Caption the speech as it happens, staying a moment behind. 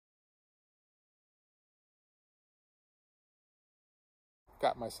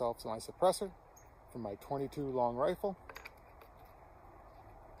got myself my suppressor from my 22 long rifle.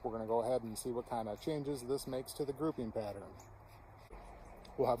 We're going to go ahead and see what kind of changes this makes to the grouping pattern.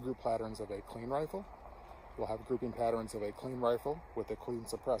 We'll have group patterns of a clean rifle. We'll have grouping patterns of a clean rifle with a clean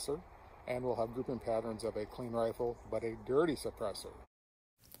suppressor. And we'll have grouping patterns of a clean rifle but a dirty suppressor.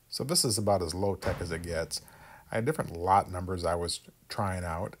 So this is about as low tech as it gets. I had different lot numbers I was trying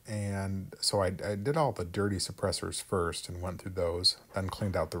out, and so I did all the dirty suppressors first and went through those, then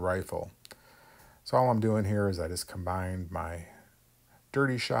cleaned out the rifle. So all I'm doing here is I just combined my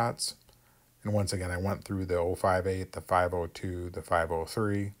dirty shots, and once again I went through the 058, the 502, the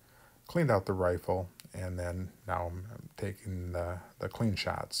 503, cleaned out the rifle, and then now I'm taking the clean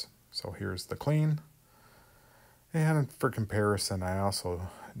shots. So here's the clean, and for comparison I also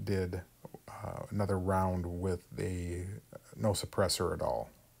did another round with a no suppressor at all.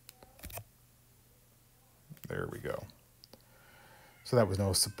 There we go. So that was no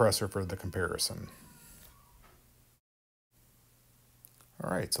suppressor for the comparison.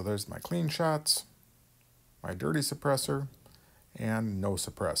 Alright, so there's my clean shots, my dirty suppressor, and no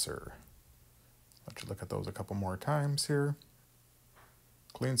suppressor. Let you look at those a couple more times here.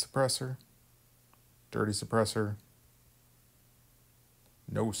 Clean suppressor, dirty suppressor,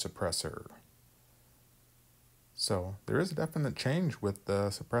 no suppressor. So there is a definite change with the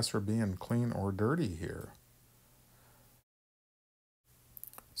suppressor being clean or dirty here.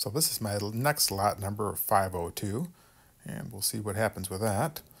 So this is my next lot number of 502, and we'll see what happens with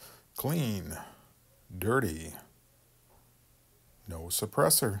that. Clean, dirty, no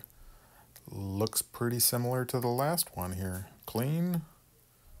suppressor. Looks pretty similar to the last one here. Clean,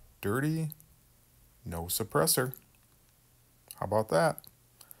 dirty, no suppressor. How about that?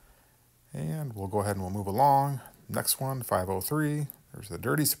 And we'll go ahead and we'll move along. Next one, 503. There's the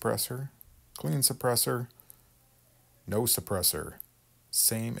dirty suppressor, clean suppressor, no suppressor.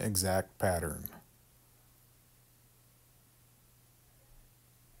 Same exact pattern.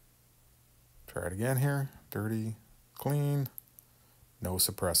 Try it again here. Dirty, clean, no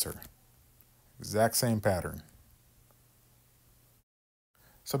suppressor. Exact same pattern.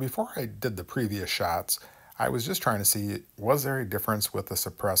 So before I did the previous shots, I was just trying to see, was there a difference with the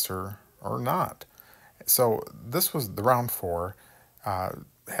suppressor or not? So this was the round 4,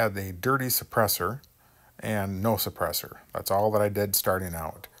 had a dirty suppressor and no suppressor. That's all that I did starting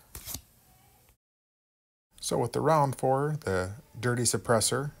out. So with the round 4, the dirty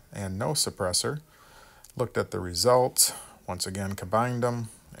suppressor and no suppressor, looked at the results, once again combined them,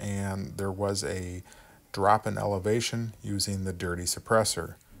 and there was a drop in elevation using the dirty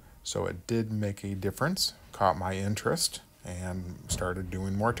suppressor. So it did make a difference, caught my interest, and started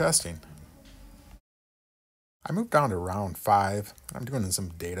doing more testing. I moved down to round 5. I'm doing some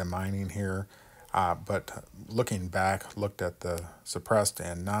data mining here, but looking back, looked at the suppressed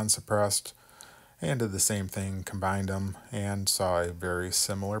and non-suppressed, and did the same thing, combined them, and saw a very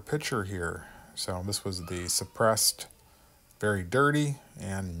similar picture here. So this was the suppressed, very dirty,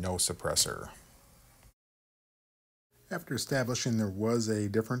 and no suppressor. After establishing there was a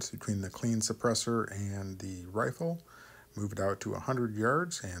difference between the clean suppressor and the rifle, moved out to 100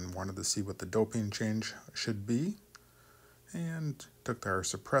 yards and wanted to see what the doping change should be. And took our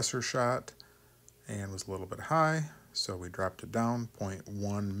suppressor shot and was a little bit high, so we dropped it down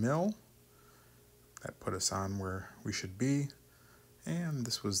 0.1 mil. That put us on where we should be. And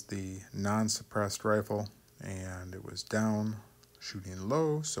this was the non-suppressed rifle, and it was down, shooting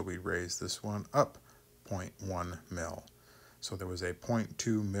low, so we raised this one up 0.1 mil. So there was a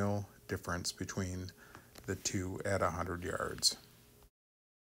 0.2 mil difference between the two at 100 yards.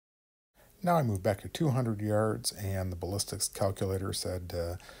 Now I moved back to 200 yards, and the ballistics calculator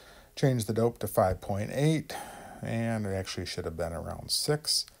said change the dope to 5.8, and it actually should have been around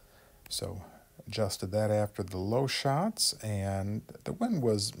 6. So adjusted that after the low shots, and the wind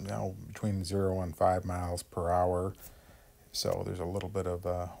was between 0 and 5 miles per hour. So there's a little bit of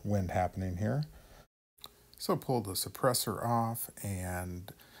wind happening here. So pulled the suppressor off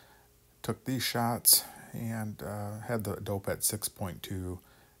and took these shots and had the dope at 6.2.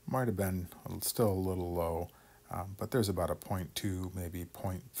 Might have been still a little low, but there's about a 0.2, maybe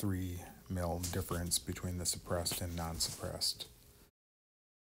 0.3 mil difference between the suppressed and non-suppressed.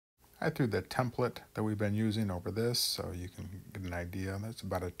 I threw the template that we've been using over this so you can get an idea. That's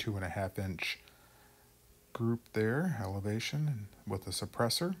about a 2.5 inch group there, elevation with the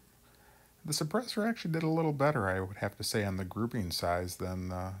suppressor. The suppressor actually did a little better, I would have to say, on the grouping size than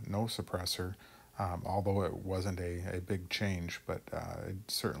the no suppressor, although it wasn't a big change, but it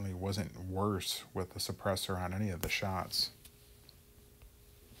certainly wasn't worse with the suppressor on any of the shots.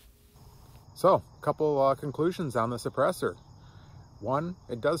 So, a couple conclusions on the suppressor. One,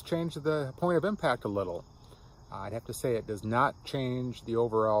 it does change the point of impact a little. I'd have to say it does not change the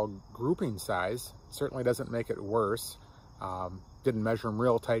overall grouping size. It certainly doesn't make it worse. Didn't measure them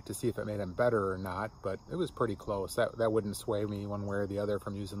real tight to see if it made them better or not, but it was pretty close. That wouldn't sway me one way or the other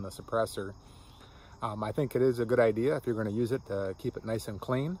from using the suppressor. I think it is a good idea if you're going to use it to keep it nice and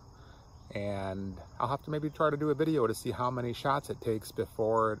clean. And I'll have to maybe try to do a video to see how many shots it takes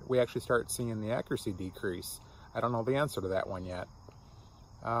before we actually start seeing the accuracy decrease. I don't know the answer to that one yet.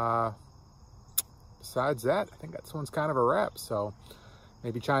 Besides that, I think that one's kind of a wrap. So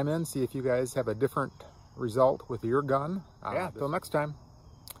maybe chime in, see if you guys have a different result with your gun. Yeah, until next time,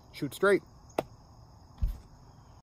 shoot straight.